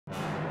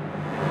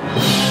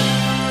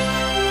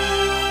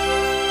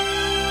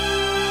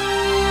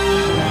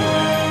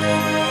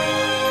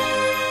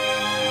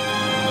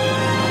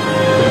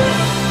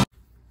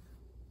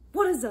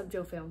What's up,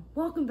 Joe fam?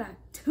 Welcome back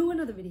to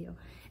another video.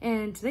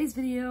 And today's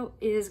video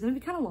is going to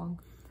be kind of long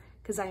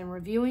because I am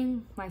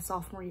reviewing my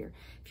sophomore year.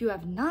 If you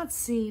have not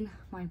seen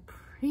my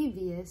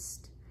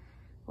previous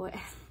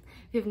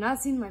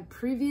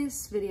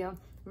video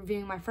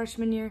reviewing my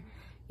freshman year,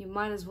 you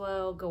might as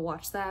well go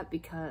watch that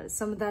because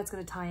some of that's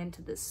going to tie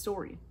into this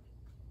story.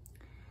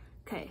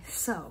 Okay,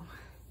 so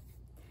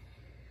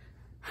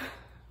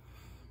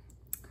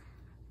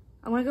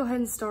I want to go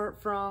ahead and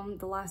start from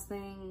the last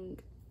thing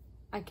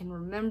I can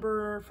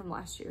remember from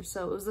last year.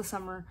 So it was the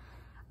summer.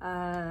 Me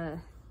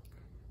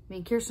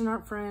and Kirsten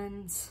aren't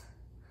friends.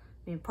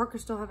 Me and Parker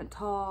still haven't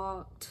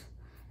talked.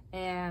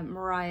 And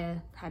Mariah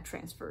had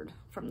transferred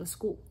from the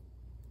school.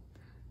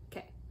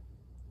 Okay,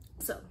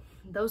 so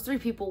those three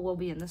people will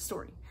be in this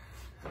story.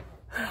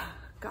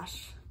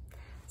 Gosh.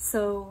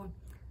 So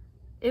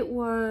it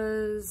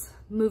was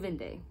move-in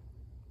day.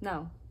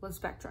 No, let's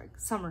backtrack.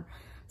 Summer.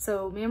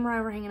 So me and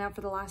Mariah were hanging out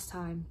for the last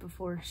time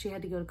before she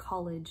had to go to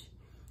college,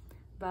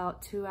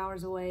 about 2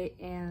 hours away,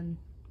 and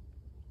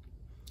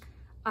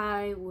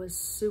I was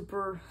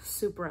super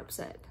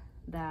upset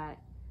that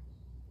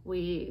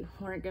we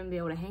weren't gonna be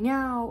able to hang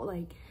out,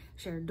 like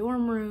share a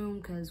dorm room,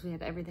 because we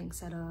had everything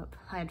set up.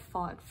 I had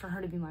fought for her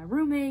to be my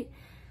roommate,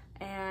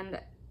 and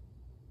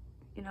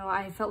you know,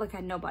 I felt like I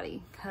had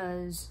nobody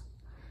because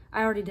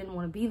I already didn't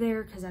want to be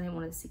there because I didn't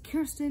want to see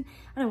Kirsten.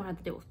 I didn't want to have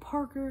to deal with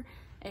Parker,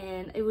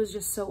 and it was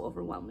just so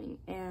overwhelming.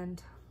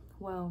 And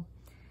well,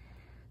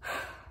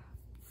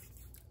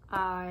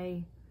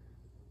 I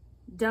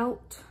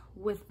dealt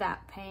with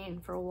that pain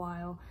for a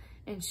while,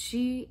 and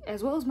she,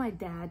 as well as my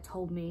dad,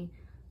 told me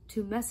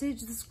to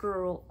message this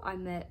girl I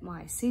met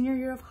my senior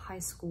year of high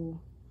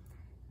school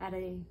at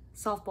a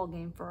softball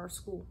game for our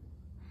school.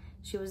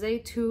 She was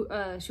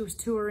she was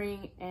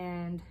touring,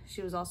 and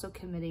she was also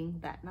committing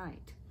that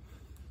night.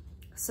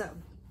 So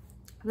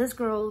this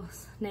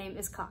girl's name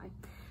is Kai.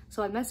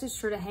 So I messaged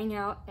her to hang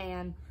out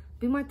and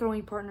be my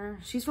throwing partner.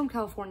 She's from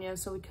California,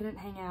 so we couldn't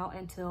hang out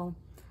until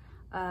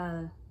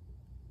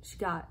she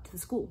got to the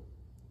school.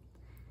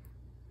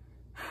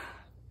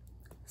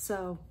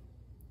 So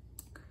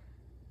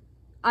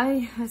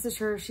I messaged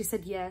her, she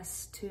said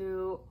yes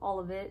to all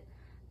of it.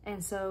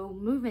 And so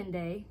move-in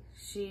day,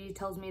 she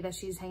tells me that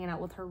she's hanging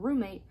out with her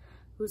roommate,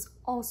 who's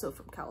also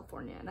from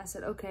California. And I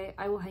said, okay,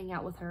 I will hang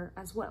out with her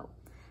as well.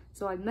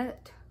 So I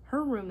met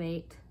her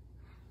roommate.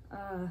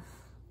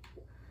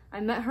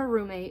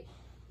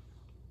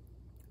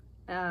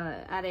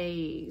 At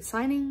a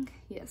signing,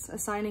 yes, a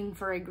signing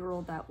for a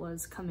girl that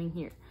was coming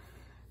here.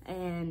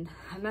 And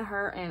I met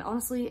her, and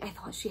honestly, I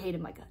thought she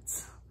hated my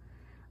guts.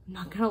 I'm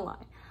not gonna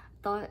lie.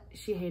 I thought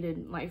she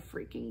hated my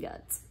freaking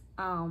guts.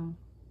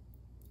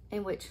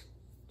 In which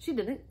she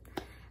didn't.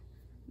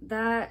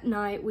 That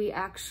night, we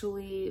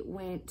actually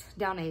went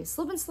down a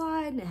slip and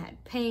slide, and it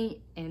had paint,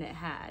 and it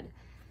had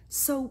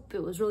soap.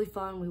 It was really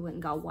fun. We went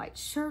and got white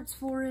shirts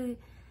for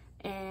it,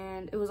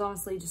 and it was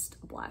honestly just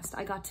a blast.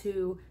 I got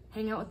to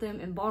hang out with them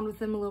and bond with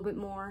them a little bit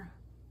more.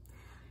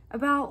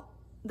 About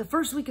the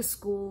first week of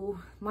school,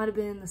 might have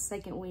been the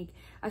second week,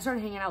 I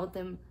started hanging out with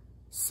them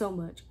so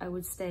much. I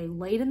would stay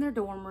late in their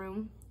dorm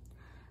room,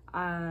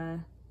 to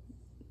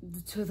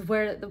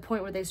the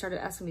point where they started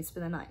asking me to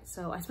spend the night.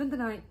 So I spent the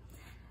night,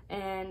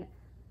 and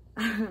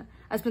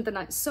I spent the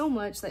night so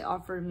much they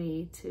offered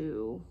me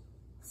to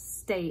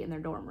stay in their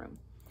dorm room.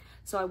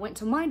 So I went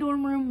to my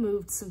dorm room,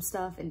 moved some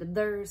stuff into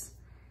theirs,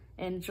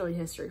 and it's really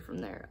history from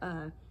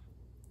there.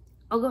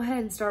 I'll go ahead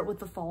and start with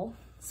the fall,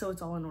 so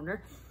it's all in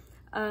order.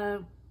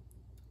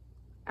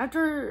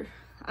 After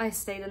I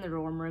stayed in the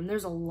dorm room,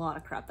 there's a lot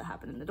of crap that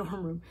happened in the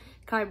dorm room.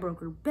 Kai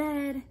broke her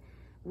bed,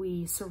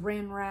 we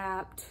saran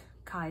wrapped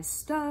Kai's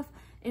stuff,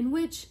 in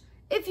which,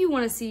 if you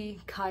want to see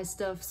Kai's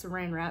stuff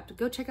saran wrapped,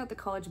 go check out the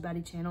College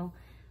Baddie channel.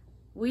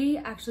 We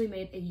actually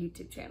made a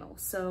YouTube channel.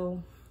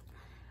 So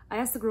I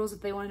asked the girls if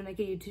they wanted to make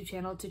a YouTube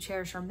channel to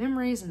cherish our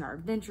memories and our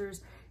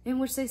adventures, in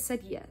which they said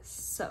yes.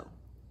 So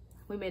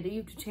we made a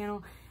YouTube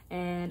channel,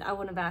 and I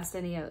wouldn't have asked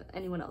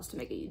anyone else to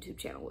make a YouTube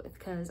channel with,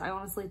 because I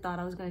honestly thought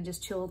I was going to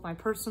just chill with my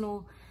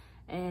personal,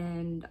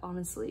 and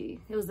honestly,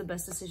 it was the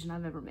best decision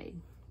I've ever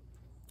made.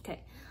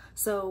 Okay,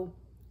 so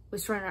we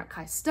saran wrapped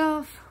Kai's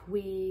stuff,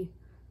 we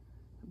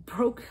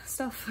broke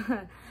stuff,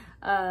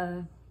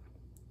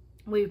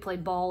 we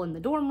played ball in the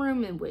dorm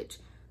room, in which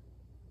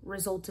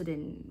resulted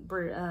in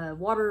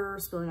water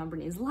spilling on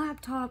Brittany's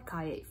laptop.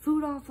 Kai ate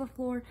food off the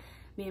floor.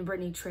 Me and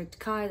Brittany tricked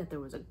Kai that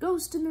there was a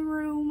ghost in the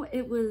room.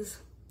 It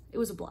was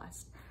a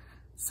blast.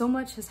 So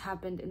much has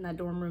happened in that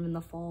dorm room in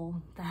the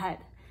fall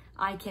that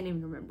I can't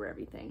even remember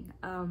everything.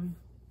 And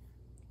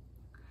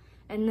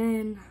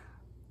then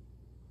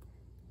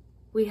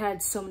we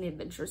had so many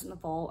adventures in the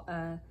fall.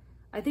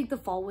 I think the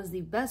fall was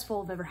the best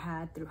fall I've ever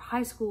had through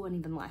high school and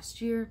even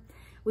last year.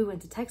 We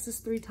went to Texas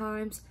 3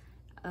 times.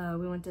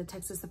 We went to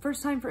Texas the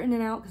first time for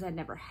In-N-Out because I'd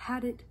never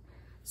had it.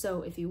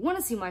 So if you want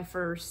to see my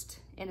first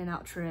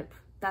In-N-Out trip,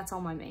 that's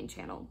on my main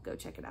channel. Go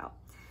check it out.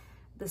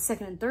 The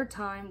second and third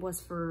time was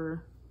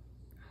for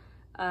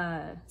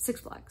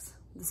Six Flags.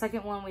 The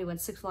second one, we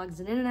went Six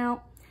Flags and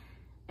In-N-Out.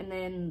 And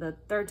then the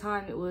third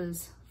time it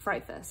was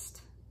Fright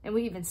Fest. And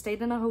we even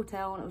stayed in a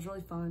hotel and it was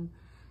really fun.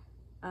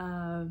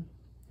 I'm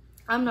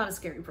not a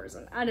scary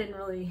person. I didn't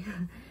really,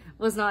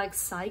 was not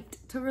psyched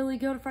to really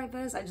go to Fright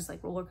Fest. I just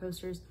like roller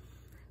coasters,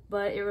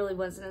 but it really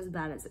wasn't as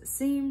bad as it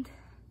seemed.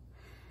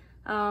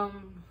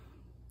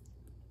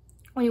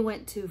 We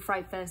went to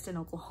Fright Fest in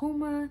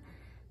Oklahoma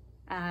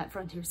at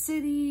Frontier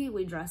City.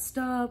 We dressed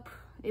up.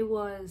 It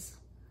was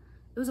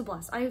a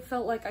blast. I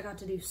felt like I got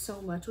to do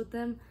so much with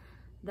them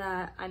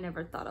that I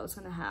never thought I was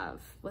gonna have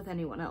with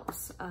anyone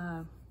else.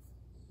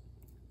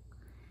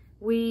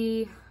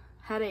 We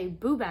had a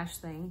Boo Bash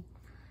thing.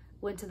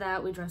 Went to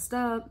that, we dressed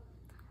up.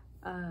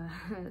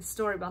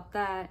 Story about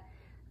that.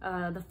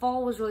 The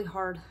fall was really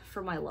hard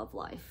for my love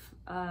life.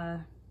 I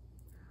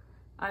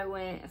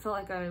felt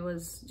like I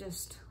was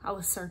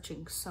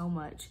searching so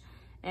much,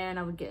 and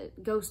I would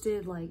get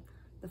ghosted. Like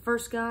the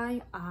first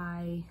guy,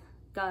 I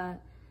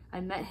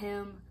met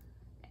him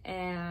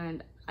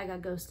and I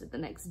got ghosted the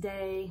next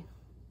day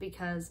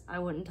because I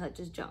wouldn't touch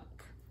his junk.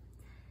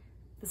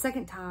 The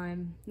second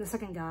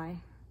guy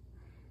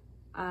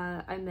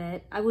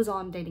I was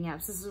on dating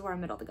apps. This is where I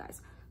met all the guys.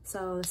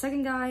 So the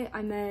second guy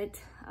I met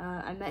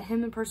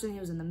him in person. He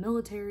was in the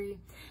military.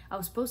 I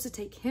was supposed to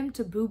take him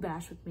to Boo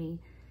Bash with me.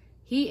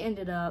 He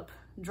ended up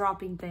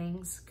dropping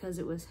things because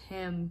it was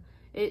him.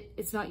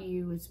 It's not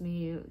you, it's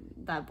me,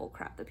 that bull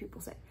crap that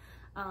people say.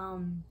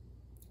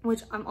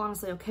 Which I'm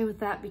honestly okay with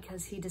that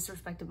because he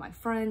disrespected my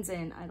friends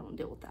and I don't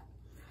deal with that.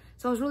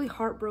 So I was really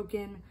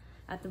heartbroken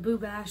at the Boo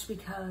Bash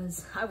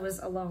because I was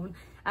alone.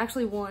 I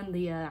actually won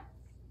the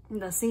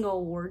single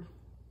award.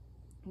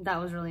 That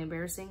was really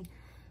embarrassing.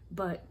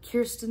 But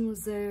Kirsten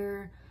was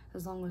there,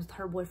 as long as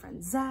her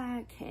boyfriend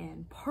Zach,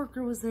 and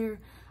Parker was there.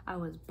 I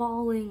was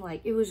bawling.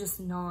 Like, it was just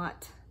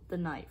not the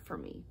night for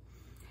me.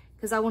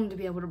 Because I wanted to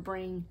be able to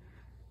bring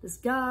this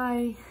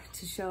guy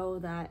to show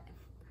that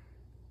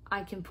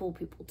I can pull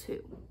people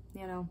too,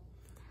 you know?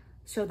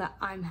 Show that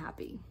I'm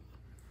happy.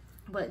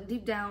 But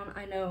deep down,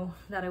 I know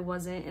that I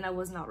wasn't, and I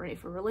was not ready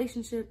for a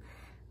relationship.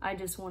 I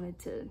just wanted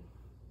to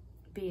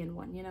be in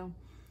one, you know?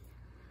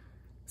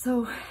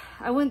 So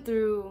I went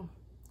through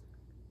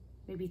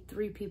maybe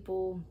 3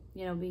 people,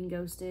 you know, being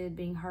ghosted,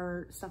 being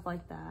hurt, stuff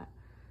like that.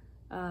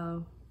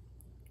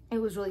 It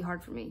was really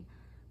hard for me.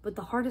 But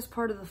the hardest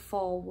part of the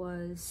fall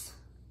was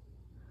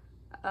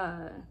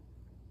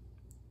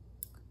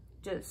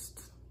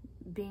just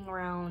being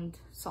around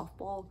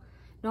softball.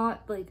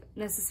 Not like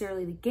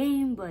necessarily the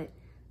game, but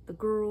the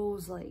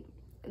girls. Like,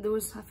 I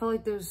felt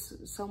like there was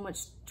so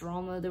much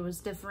drama. There was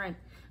different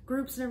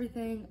groups and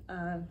everything.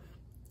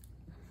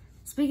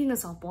 Speaking of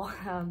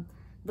softball,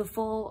 the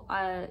fall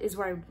is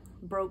where I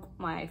broke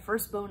my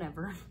first bone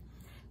ever.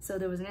 So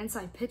there was an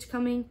inside pitch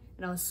coming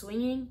and I was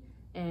swinging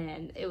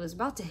and it was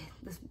about to hit.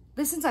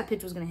 This inside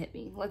pitch was gonna hit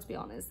me, let's be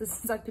honest.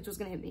 This inside pitch was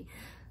gonna hit me.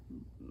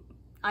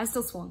 I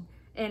still swung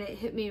and it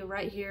hit me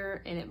right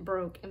here and it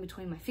broke in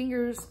between my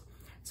fingers.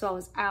 So I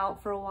was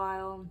out for a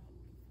while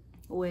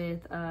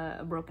with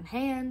a broken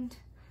hand.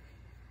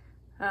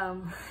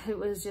 It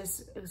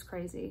was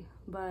crazy.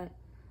 But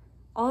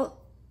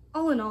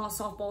all in all,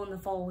 softball in the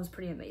fall was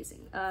pretty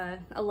amazing. I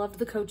loved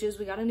the coaches.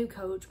 We got a new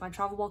coach. My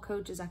travel ball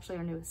coach is actually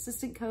our new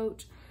assistant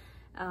coach.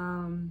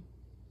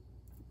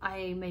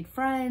 I made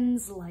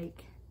friends.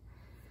 Like,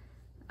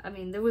 I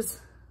mean, it was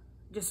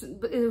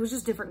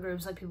just different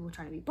groups. Like, people were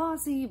trying to be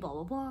bossy, blah,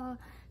 blah, blah,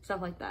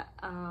 stuff like that.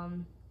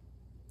 And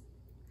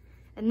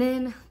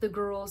then the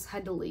girls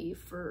had to leave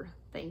for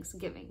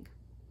Thanksgiving.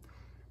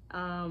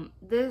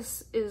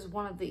 This is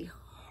one of the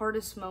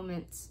hardest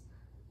moments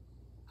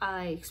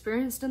I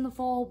experienced in the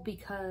fall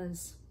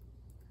because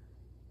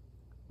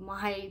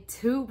my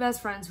 2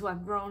 best friends who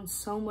I've grown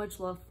so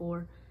much love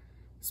for,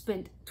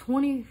 spent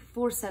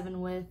 24/7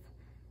 with,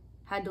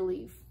 had to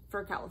leave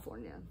for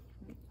California.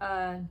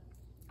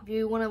 If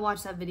you want to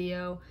watch that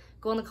video,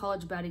 go on the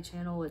College Baddie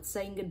channel. It's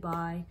saying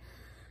goodbye.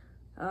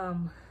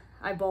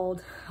 I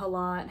bawled a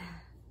lot.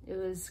 It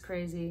was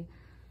crazy.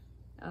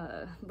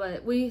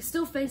 But we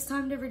still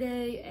FaceTimed every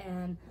day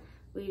and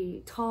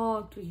we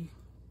talked, we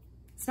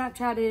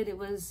Snapchatted. It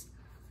was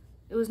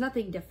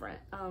nothing different.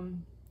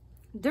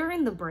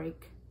 During the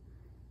break,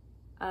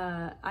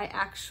 I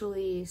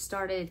actually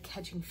started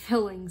catching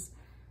feelings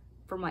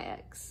for my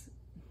ex.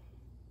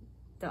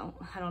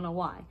 I don't know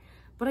why,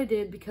 but I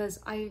did because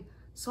I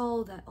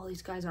saw that all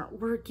these guys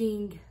aren't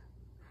working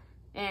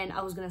and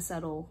I was gonna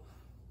settle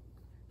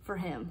for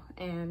him.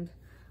 And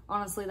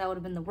honestly, that would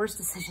have been the worst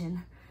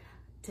decision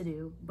to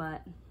do,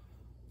 but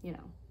you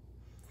know,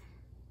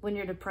 when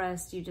you're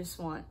depressed, you just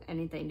want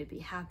anything to be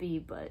happy,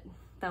 but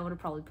that would have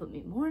probably put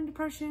me more in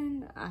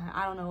depression.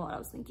 I don't know what I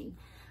was thinking,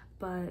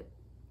 but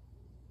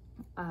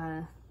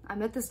I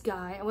met this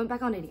guy. I went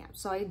back on dating apps.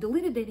 So I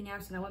deleted dating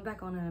apps and I went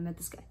back on and I met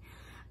this guy.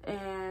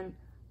 And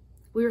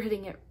we were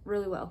hitting it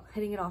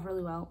off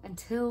really well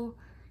until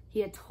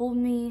he had told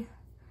me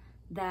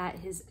that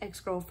his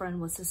ex-girlfriend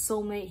was his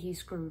soulmate. He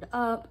screwed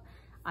up.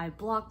 I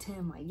blocked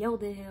him. I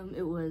yelled at him.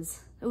 It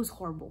was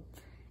horrible.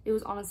 It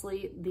was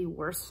honestly the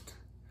worst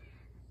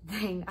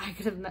thing I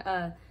could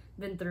have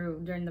been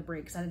through during the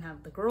break, because I didn't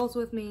have the girls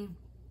with me.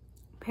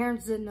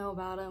 Parents didn't know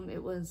about him.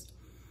 It was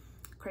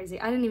crazy.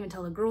 I didn't even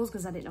tell the girls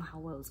because I didn't know how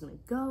well it was gonna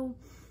go.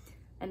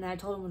 And then I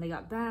told them when they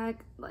got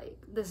back, like,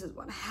 this is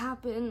what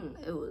happened.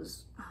 It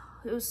was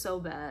so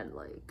bad,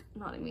 like,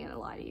 not even gonna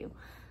lie to you.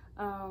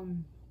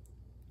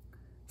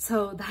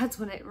 So that's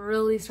when it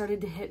really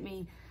started to hit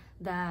me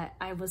that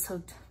I was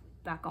hooked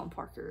back on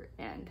Parker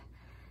and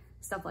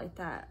stuff like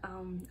that.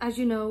 As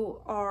you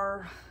know,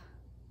 our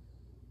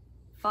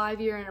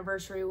 5-year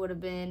anniversary would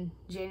have been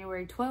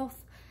January 12th.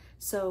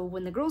 So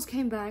when the girls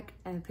came back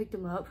and picked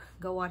him up,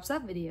 go watch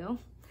that video,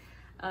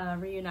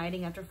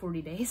 reuniting after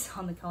 40 days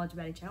on the College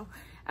Baddie channel.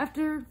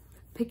 After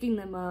picking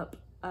them up,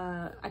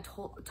 I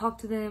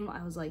talked to them.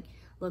 I was like,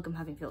 look, I'm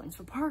having feelings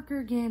for Parker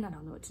again. I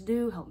don't know what to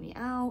do. Help me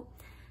out.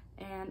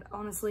 And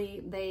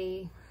honestly,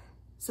 they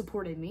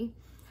supported me.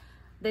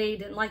 They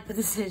didn't like the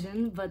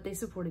decision, but they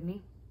supported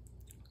me.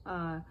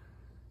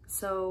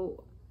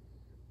 So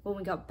when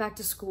we got back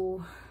to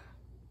school,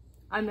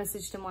 I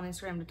messaged him on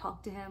Instagram to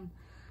talk to him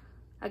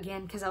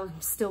again, because I was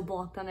still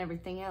blocked on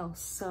everything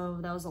else. So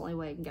that was the only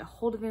way I can get a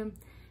hold of him.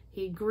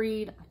 He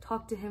agreed. I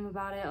talked to him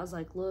about it. I was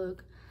like,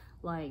 look,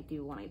 like, do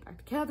you want to get back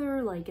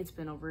together? Like, it's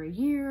been over a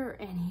year.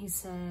 And he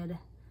said,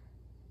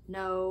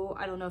 no,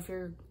 I don't know if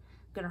you're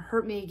gonna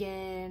hurt me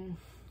again.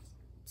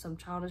 Some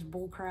childish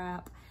bull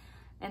crap.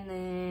 And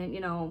then, you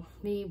know,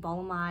 me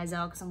bawling my eyes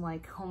out because I'm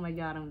like, oh my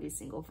God, I'm gonna be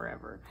single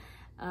forever.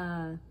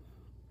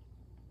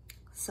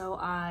 So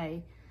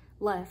I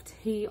left.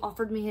 He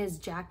offered me his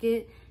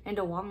jacket and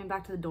to walk me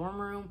back to the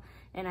dorm room.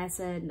 And I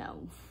said,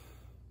 no.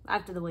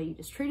 After the way you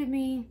just treated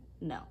me,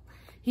 no.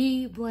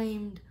 He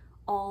blamed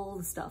all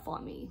the stuff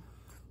on me.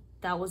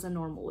 That wasn't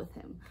normal with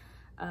him.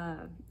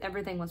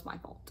 Everything was my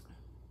fault.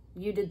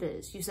 You did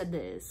this, you said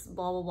this,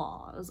 blah, blah,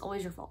 blah. It was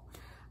always your fault.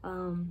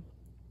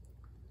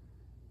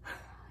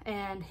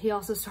 And he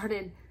also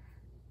started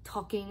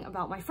talking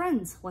about my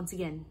friends once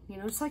again, you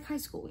know, just like high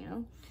school, you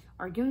know,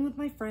 arguing with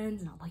my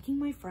friends, not liking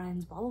my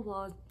friends, blah, blah,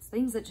 blah. It's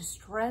things that just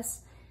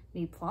stress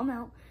me plumb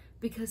out,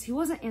 because he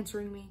wasn't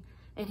answering me.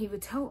 And he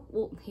would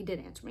well, he did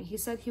answer me. He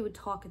said he would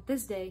talk at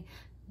this day,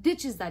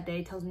 ditches that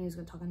day, tells me he was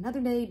gonna talk another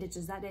day,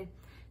 ditches that day.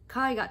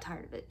 Kai got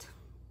tired of it.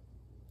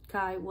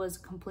 Kai was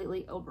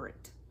completely over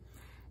it.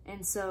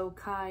 And so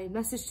Kai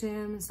messaged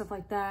him and stuff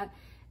like that.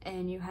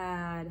 And you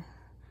had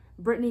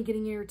Brittany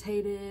getting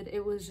irritated.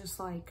 It was just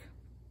like,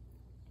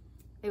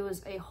 it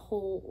was a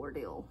whole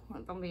ordeal,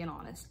 if I'm being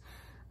honest.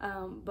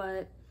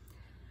 But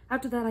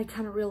after that, I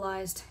kind of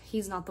realized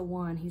he's not the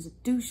one. He's a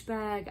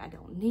douchebag. I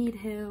don't need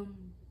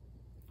him.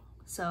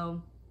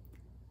 So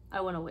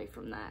I went away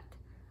from that.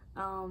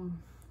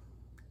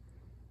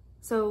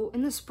 So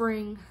in the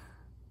spring,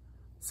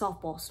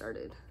 softball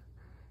started.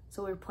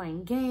 So we were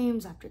playing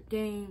games after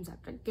games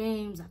after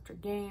games after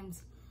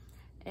games.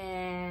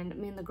 And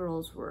me and the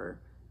girls were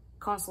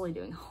constantly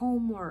doing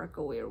homework,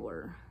 or we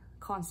were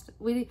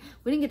we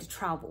didn't get to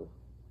travel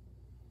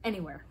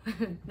anywhere,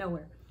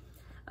 nowhere,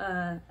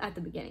 at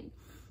the beginning,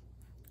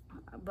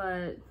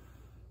 but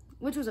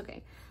which was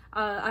okay.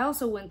 I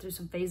also went through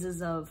some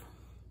phases of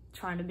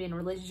trying to be in a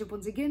relationship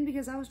once again,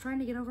 because I was trying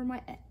to get over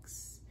my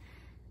ex,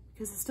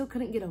 because I still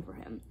couldn't get over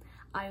him.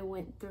 I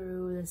went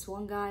through this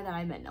one guy that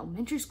I met in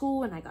elementary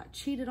school, and I got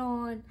cheated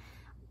on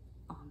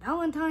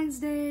Valentine's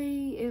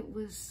Day. It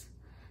was,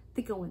 I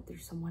think I went through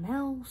someone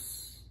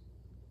else,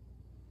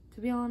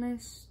 to be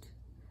honest.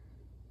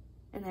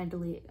 And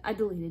then I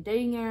deleted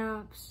dating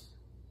apps.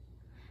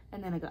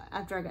 And then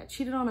after I got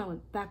cheated on, I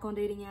went back on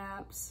dating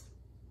apps.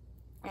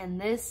 And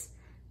this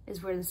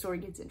is where the story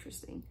gets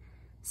interesting.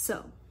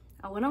 So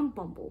I went on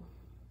Bumble,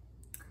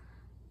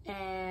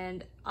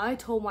 and I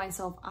told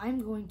myself I'm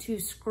going to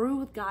screw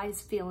with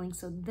guys' feelings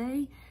so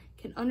they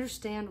can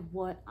understand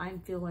what I'm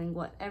feeling,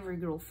 what every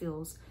girl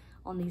feels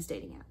on these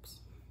dating apps.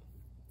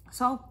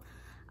 So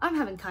I'm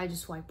having Kai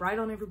just swipe right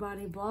on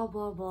everybody, blah,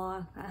 blah,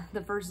 blah.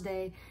 The first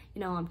day, you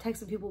know, I'm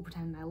texting people,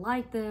 pretending I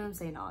like them,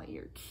 saying, oh,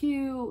 you're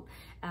cute,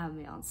 add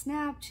me on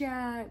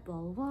Snapchat, blah,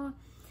 blah, blah.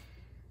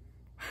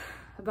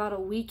 About a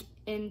week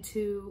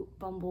into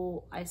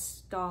Bumble, I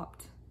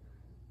stopped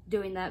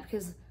doing that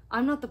because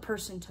I'm not the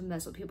person to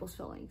mess with people's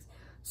feelings.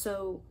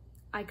 So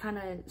I kind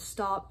of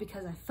stopped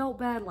because I felt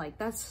bad, like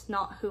that's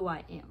not who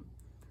I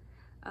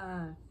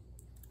am.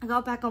 I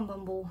got back on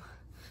Bumble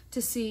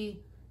to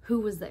see who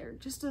was there,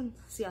 just to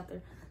see out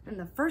there. And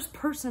the first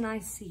person I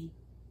see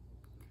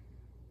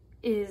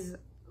is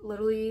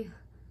literally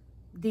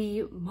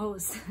the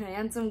most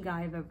handsome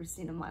guy I've ever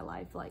seen in my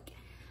life. Like,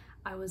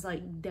 I was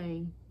like,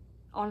 dang.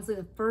 Honestly,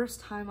 the first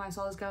time I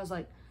saw this guy, I was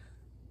like,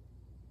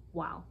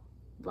 wow.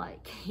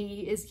 Like,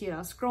 he is cute. I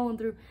was scrolling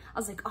through. I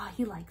was like, oh,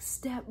 he likes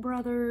Step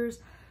Brothers.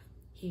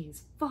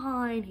 He's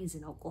fine. He's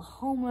in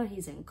Oklahoma.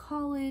 He's in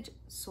college.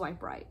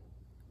 Swipe right.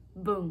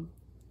 Boom.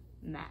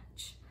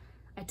 Match.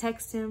 I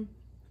text him.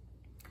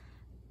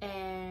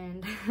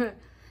 And,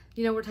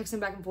 you know, we're texting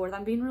back and forth.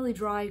 I'm being really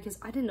dry because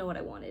I didn't know what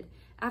I wanted.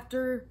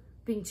 After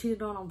being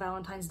cheated on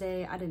Valentine's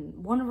Day, I didn't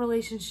want a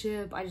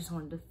relationship. I just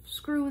wanted to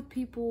screw with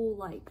people.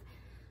 Like,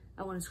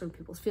 I want to screw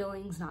people's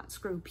feelings, not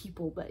screw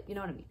people, but you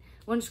know what I mean.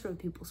 I want to screw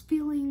people's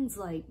feelings.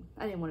 Like,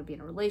 I didn't want to be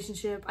in a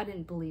relationship. I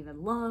didn't believe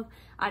in love.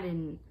 I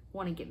didn't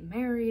want to get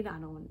married.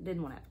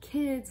 Didn't want to have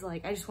kids.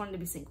 Like, I just wanted to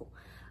be single.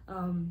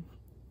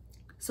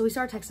 So we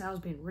started texting. I was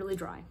being really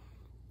dry,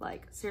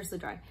 like seriously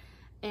dry.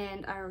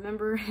 And I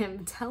remember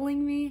him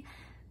telling me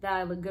that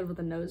I look good with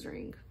a nose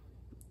ring.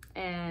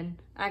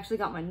 And I actually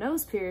got my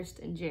nose pierced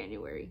in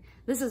January.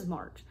 This is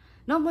March.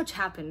 Not much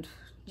happened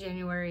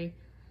January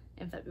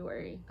and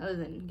February other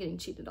than getting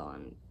cheated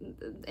on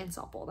in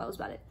softball. That was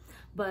about it.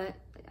 But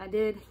I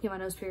did get my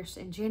nose pierced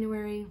in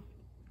January.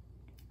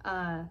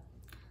 Not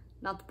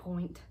the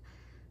point.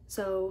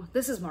 So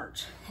this is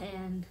March,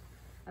 and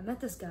I met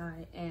this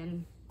guy,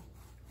 and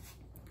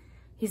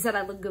he said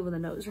I look good with a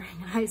nose ring,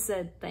 and I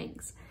said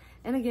thanks.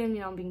 And again,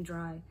 you know, I'm being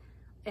dry,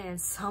 and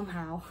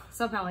somehow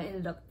I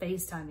ended up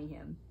FaceTiming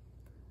him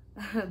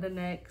the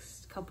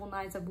next couple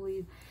nights, I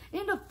believe. I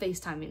ended up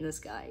FaceTiming this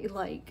guy.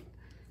 Like,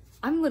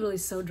 I'm literally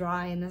so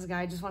dry, and this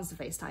guy just wants to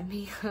FaceTime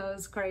me. It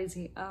was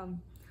crazy.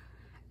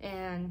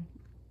 And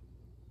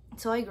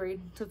so I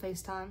agreed to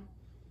FaceTime,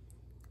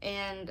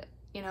 and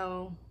you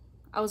know,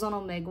 I was on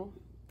Omegle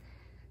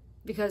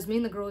because me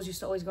and the girls used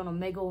to always go on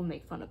Omegle and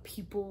make fun of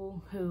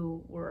people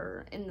who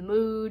were in the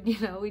mood. You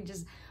know, we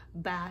just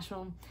bash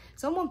them.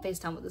 So I'm on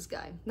FaceTime with this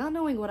guy, not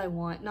knowing what I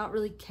want, not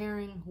really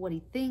caring what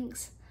he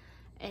thinks.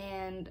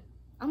 And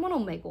I'm on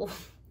Omegle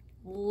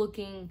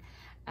looking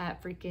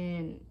at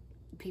freaking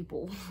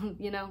people,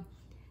 you know?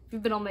 If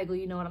you've been on Omegle,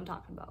 you know what I'm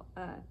talking about.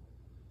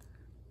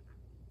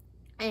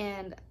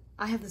 And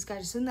I have this guy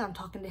just sitting there, I'm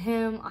talking to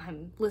him,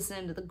 I'm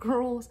listening to the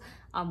girls,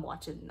 I'm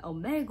watching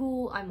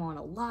Omegle, I'm on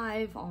a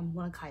live, on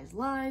one of Kai's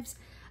lives,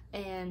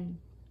 and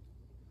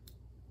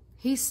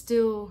he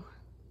still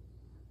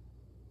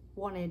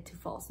wanted to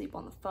fall asleep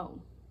on the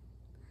phone.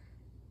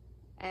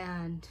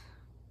 And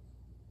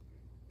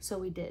so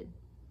we did.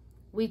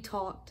 We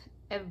talked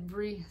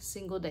every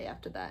single day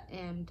after that,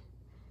 and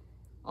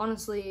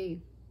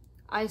honestly,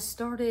 I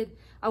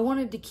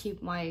wanted to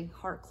keep my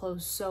heart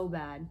closed so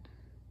bad,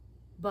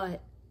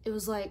 but it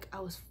was like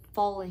I was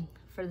falling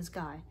for this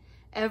guy.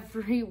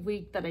 Every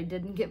week that I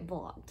didn't get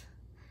blocked,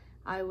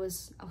 I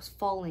was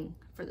falling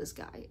for this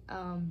guy.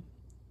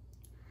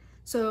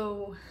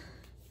 So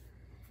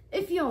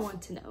if y'all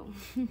want to know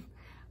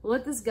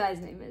what this guy's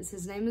name is,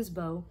 his name is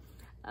Bo.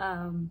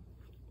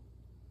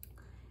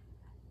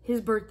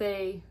 His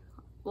birthday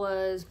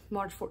was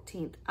March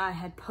 14th. I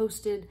had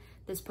posted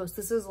this post.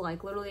 This is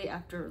like literally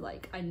after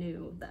like I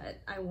knew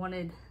that I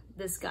wanted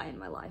this guy in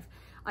my life.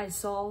 I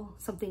saw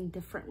something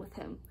different with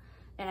him,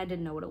 and I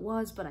didn't know what it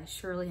was, but I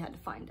surely had to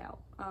find out.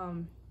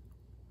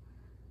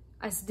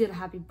 I did a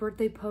happy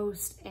birthday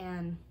post,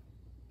 and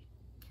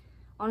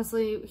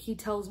honestly, he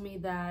tells me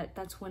that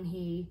that's when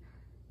he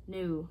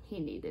knew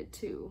he needed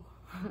to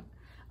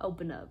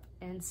open up.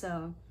 And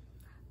so,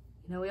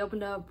 you know, we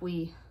opened up,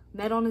 we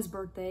met on his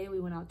birthday, we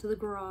went out to the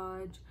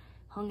garage,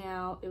 hung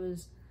out. It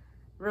was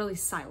really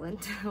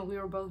silent. We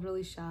were both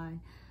really shy.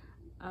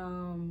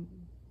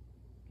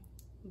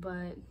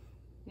 But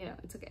you know,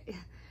 it's okay.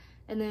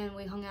 And then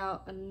we hung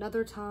out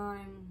another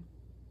time.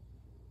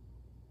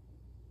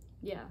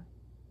 We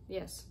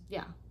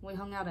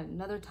hung out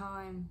another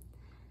time,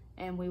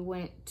 and we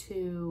went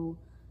to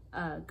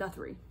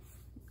Guthrie.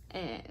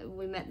 And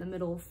we met in the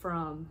middle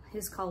from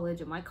his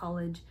college and my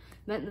college,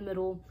 met in the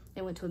middle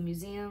and went to a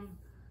museum.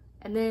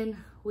 And then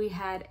we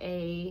had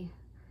a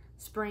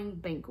spring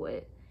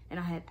banquet, and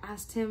I had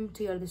asked him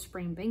to go to the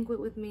spring banquet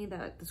with me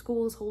that the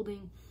school was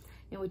holding,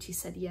 in which he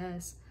said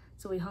yes.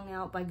 So we hung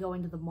out by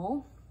going to the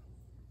mall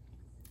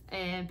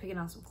and picking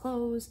out some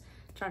clothes,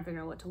 trying to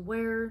figure out what to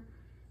wear.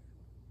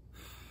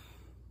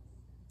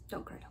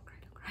 Don't cry, don't cry,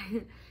 don't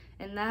cry.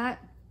 And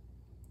that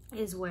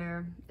is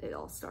where it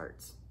all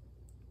starts.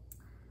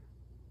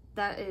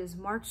 That is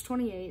March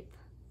 28th,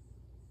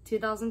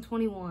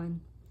 2021.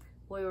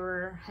 We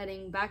were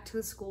heading back to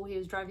the school. He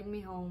was driving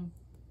me home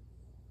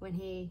when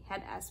he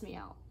had asked me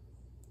out.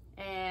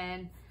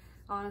 And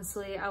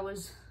honestly,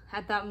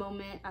 at that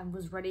moment, I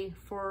was ready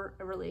for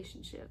a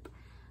relationship.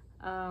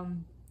 So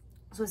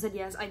I said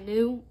yes. I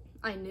knew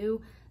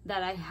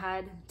that I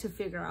had to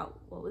figure out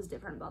what was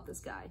different about this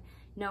guy.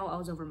 No, I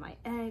was over my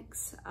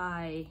ex.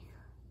 I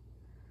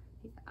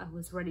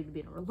was ready to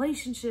be in a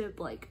relationship.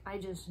 Like, I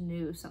just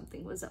knew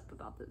something was up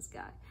about this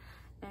guy.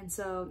 And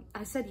so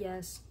I said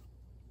yes.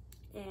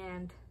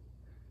 And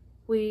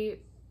we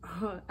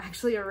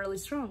actually are really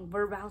strong.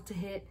 We're about to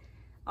hit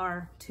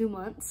our 2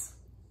 months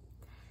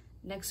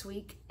next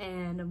week,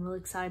 and I'm really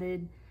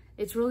excited.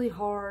 It's really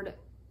hard.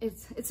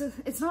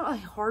 It's not a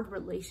hard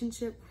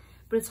relationship,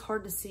 but it's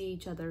hard to see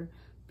each other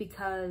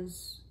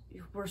because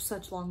we're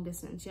such long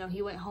distance. You know,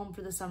 he went home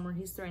for the summer.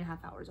 He's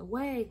 3.5 hours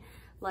away.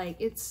 Like,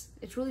 it's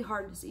really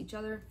hard to see each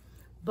other,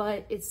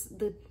 but it's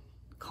the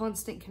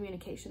constant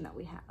communication that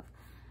we have.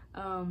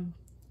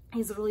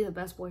 He's literally the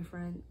best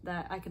boyfriend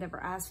that I could ever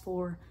ask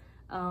for.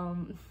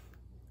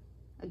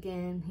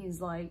 Again,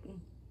 he's like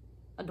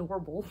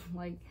adorable.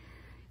 Like,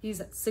 he's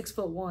at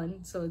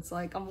 6'1", so it's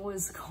like I'm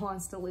always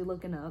constantly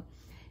looking up.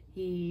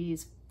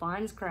 He's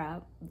fine as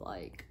crap,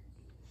 like,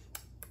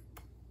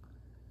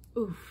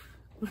 oof.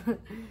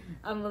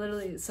 I'm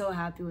literally so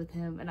happy with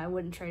him, and I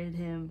wouldn't trade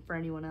him for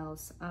anyone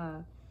else.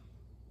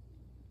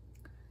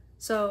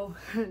 So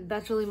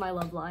that's really my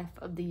love life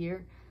of the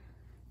year.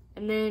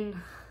 And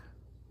then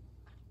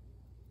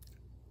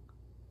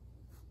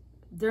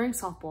during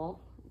softball,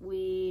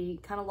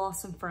 we kind of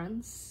lost some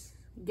friends,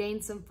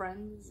 gained some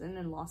friends, and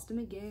then lost them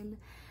again.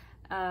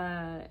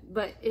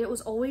 But it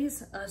was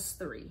always us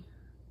three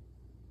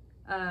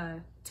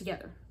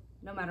together,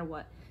 no matter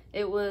what.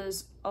 It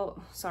was,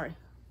 oh, sorry,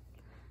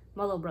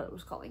 my little brother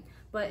was calling.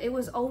 But it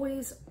was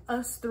always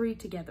us three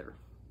together,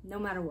 no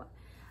matter what.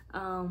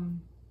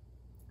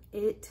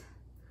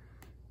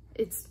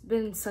 It's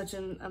been such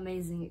an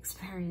amazing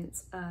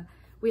experience.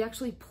 We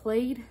actually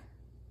played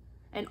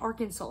an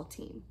Arkansas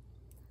team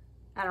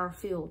at our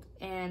field,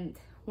 and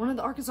one of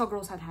the Arkansas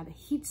girls had a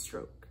heat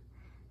stroke.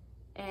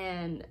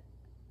 And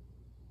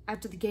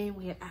after the game,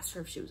 we had asked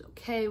her if she was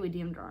okay. We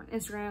DM'd her on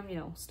Instagram, you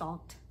know,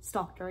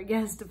 stalked her, I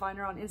guess, to find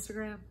her on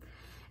Instagram.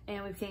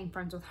 And we became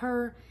friends with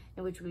her,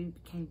 in which we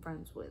became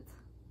friends with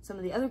some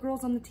of the other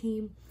girls on the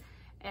team.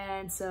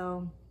 And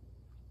so,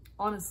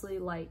 honestly,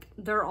 like,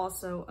 they're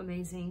also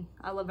amazing.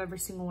 I love every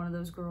single one of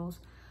those girls.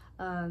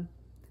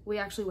 We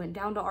actually went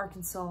down to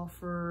Arkansas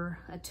for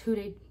a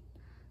 2-day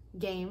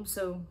game,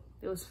 so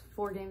it was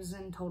 4 games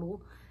in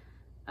total.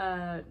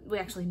 We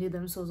actually knew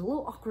them, so it was a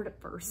little awkward at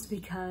first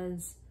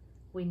because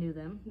we knew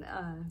them.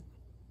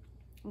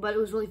 But it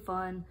was really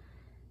fun.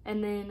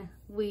 And then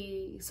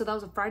so that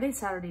was a Friday,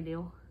 Saturday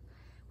deal.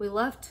 We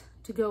left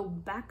to go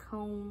back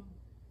home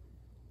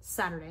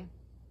Saturday.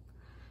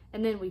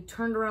 And then we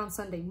turned around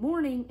Sunday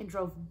morning and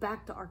drove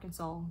back to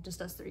Arkansas,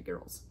 just us 3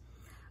 girls.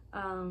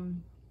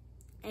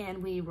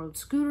 And we rode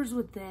scooters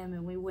with them,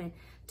 and we went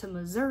to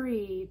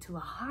Missouri to a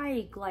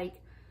hike. Like,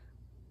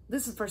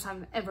 this is the first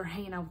time ever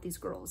hanging out with these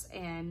girls,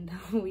 and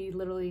we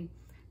literally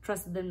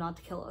trusted them not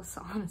to kill us,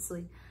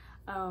 honestly.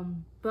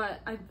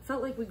 But I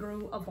felt like we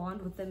grew a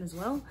bond with them as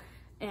well,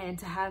 and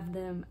to have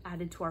them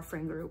added to our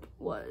friend group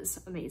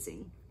was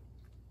amazing.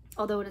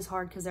 Although it is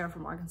hard because they're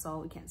from Arkansas,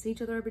 we can't see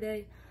each other every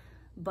day,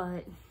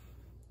 but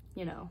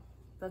you know,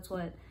 that's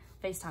what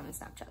FaceTime and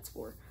Snapchat's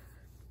for.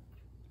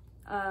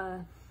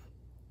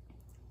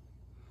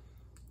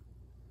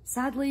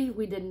 Sadly,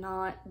 we did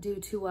not do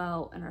too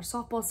well in our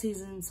softball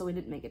season, so we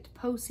didn't make it to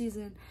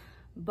postseason.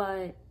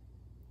 But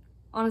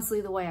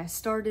honestly, the way I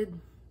started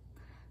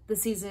the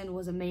season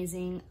was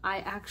amazing. I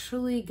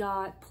actually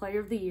got Player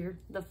of the Year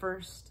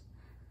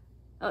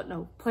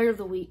Player of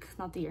the Week,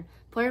 not the year.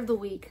 Player of the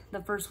Week,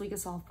 the first week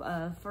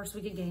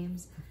of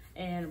games,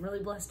 and I'm really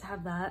blessed to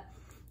have that.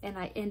 And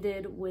I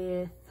ended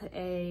with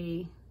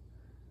an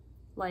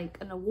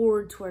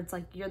award to where it's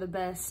like, you're the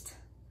best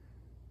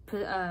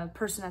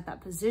person at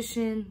that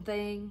position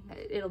thing.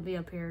 It'll be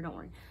up here, don't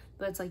worry.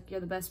 But it's like, you're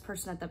the best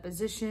person at that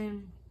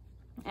position.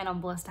 And I'm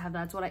blessed to have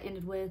that. That's what I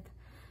ended with.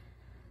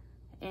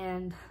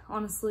 And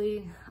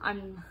honestly,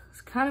 I'm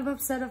kind of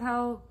upset of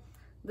how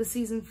the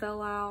season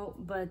fell out,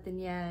 but then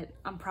yet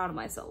I'm proud of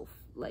myself.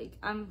 Like,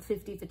 I'm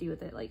 50-50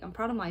 with it. Like, I'm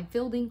proud of my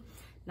fielding,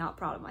 not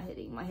proud of my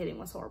hitting. My hitting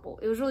was horrible.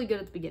 It was really good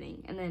at the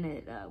beginning, and then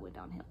it went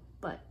downhill.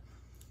 But,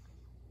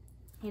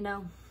 you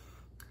know,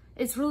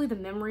 it's really the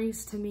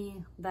memories to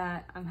me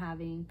that I'm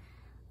having.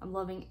 I'm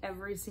loving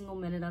every single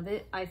minute of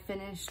it. I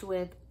finished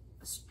with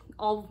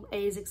all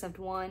A's except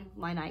one.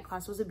 My night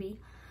class was a B.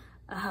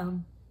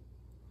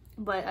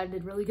 But I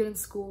did really good in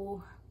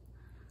school.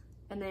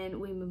 And then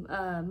we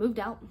moved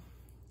out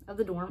of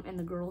the dorm, and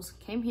the girls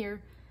came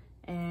here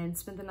and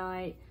spent the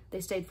night.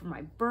 They stayed for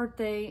my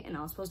birthday, and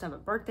I was supposed to have a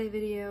birthday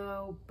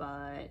video,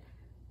 but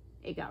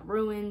it got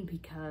ruined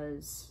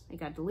because it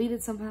got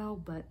deleted somehow.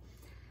 But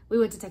we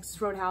went to Texas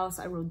Roadhouse.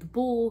 I rode the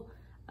bull.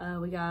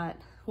 We got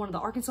one of the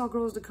Arkansas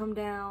girls to come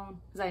down,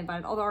 because I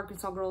invited all the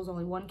Arkansas girls,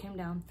 only one came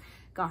down.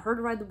 Got her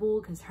to ride the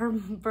bull because her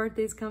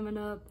birthday's coming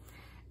up,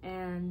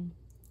 and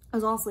it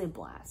was honestly a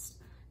blast.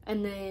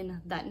 And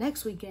then that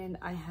next weekend,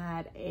 I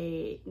had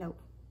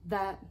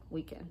that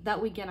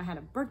weekend I had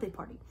a birthday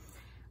party.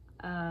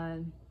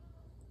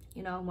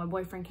 You know, my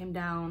boyfriend came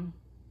down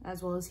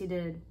as well as he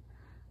did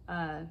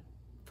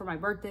for my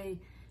birthday.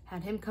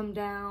 Had him come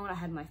down. I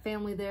had my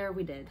family there.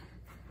 We did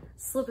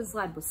slip and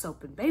slide with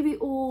soap and baby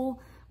oil.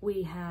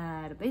 We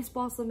had a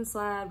baseball slip and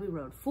slide. We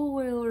rode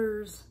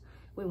four-wheelers.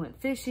 We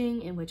went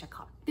fishing, in which I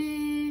caught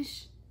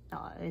fish.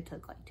 It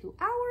took like 2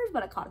 hours,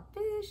 but I caught a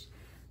fish.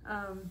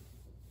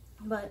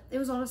 But it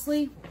was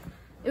honestly,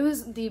 it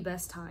was the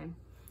best time.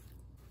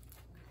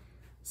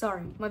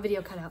 Sorry, my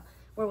video cut out.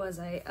 Where was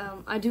I?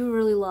 I do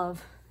really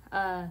love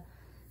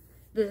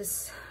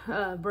this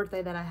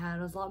birthday that I had.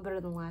 It was a lot better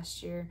than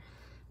last year.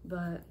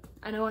 But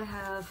I know I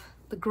have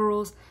the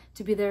girls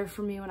to be there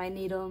for me when I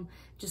need them.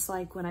 Just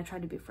like when I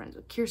tried to be friends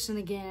with Kirsten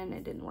again,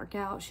 it didn't work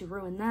out. She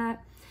ruined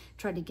that.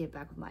 Tried to get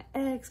back with my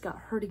ex, got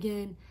hurt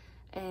again.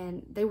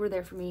 And they were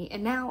there for me.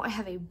 And now I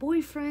have a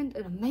boyfriend,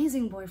 an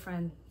amazing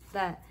boyfriend,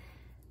 that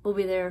will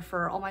be there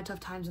for all my tough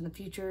times in the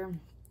future.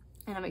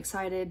 And I'm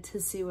excited to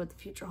see what the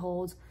future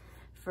holds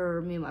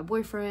for me and my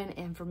boyfriend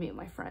and for me and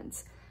my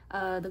friends.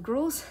 The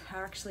girls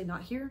are actually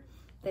not here.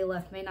 They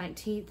left May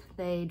 19th.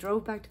 They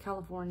drove back to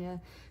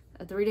California,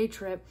 a 3-day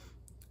trip,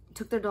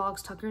 took their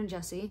dogs, Tucker and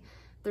Jesse.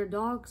 Their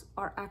dogs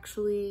are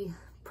actually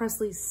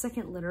Presley's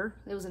second litter.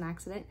 It was an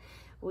accident.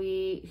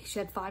 She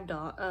had 5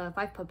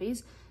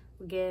 puppies.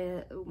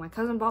 My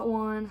cousin bought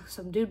one,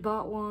 some dude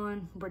bought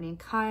one, Brittany and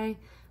Kai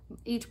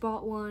each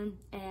bought one,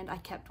 and I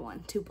kept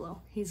one,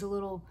 Tupelo. He's a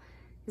little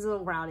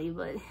rowdy,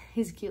 but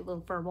he's a cute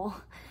little furball.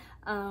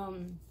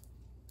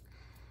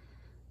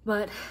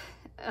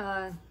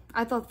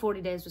 I thought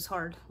 40 days was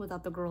hard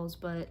without the girls,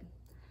 but I'm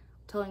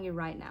telling you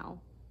right now,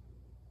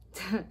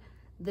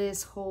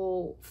 this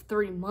whole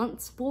 3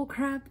 months bull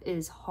crap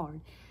is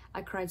hard.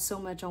 I cried so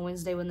much on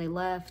Wednesday when they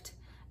left,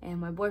 and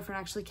my boyfriend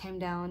actually came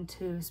down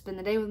to spend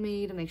the day with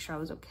me to make sure I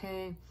was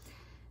okay.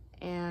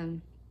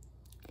 And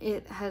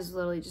it has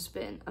literally just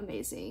been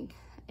amazing.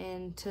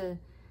 And to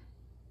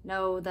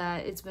know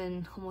that it's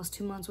been almost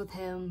 2 months with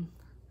him,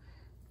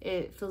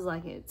 it feels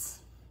like it's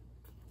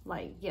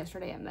like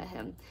yesterday I met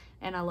him,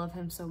 and I love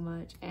him so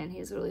much, and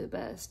he's really the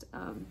best.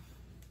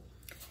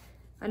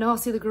 I know I'll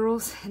see the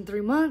girls in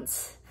 3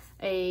 months.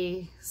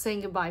 A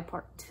saying goodbye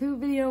part 2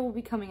 video will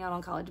be coming out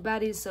on College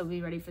Baddies, so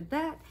be ready for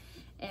that.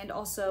 And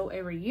also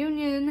a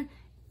reunion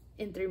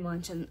in 3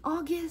 months in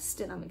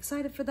August, and I'm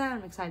excited for that.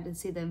 I'm excited to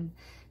see them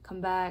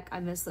come back. I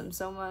miss them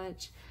so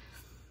much.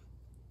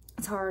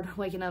 It's hard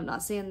waking up,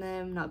 not seeing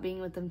them, not being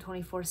with them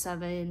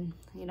 24/7.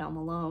 You know, I'm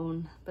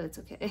alone, but it's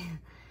okay.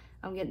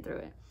 I'm getting through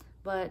it.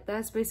 But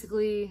that's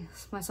basically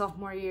my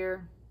sophomore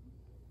year,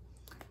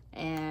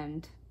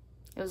 and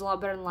it was a lot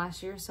better than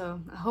last year,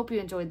 so I hope you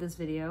enjoyed this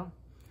video.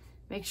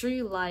 Make sure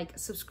you like,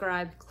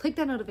 subscribe, click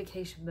that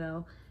notification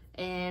bell,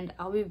 and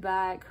I'll be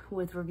back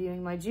with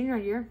reviewing my junior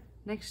year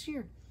next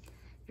year.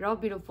 You're all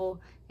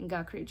beautiful, and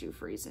God created you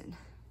for a reason.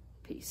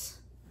 Peace.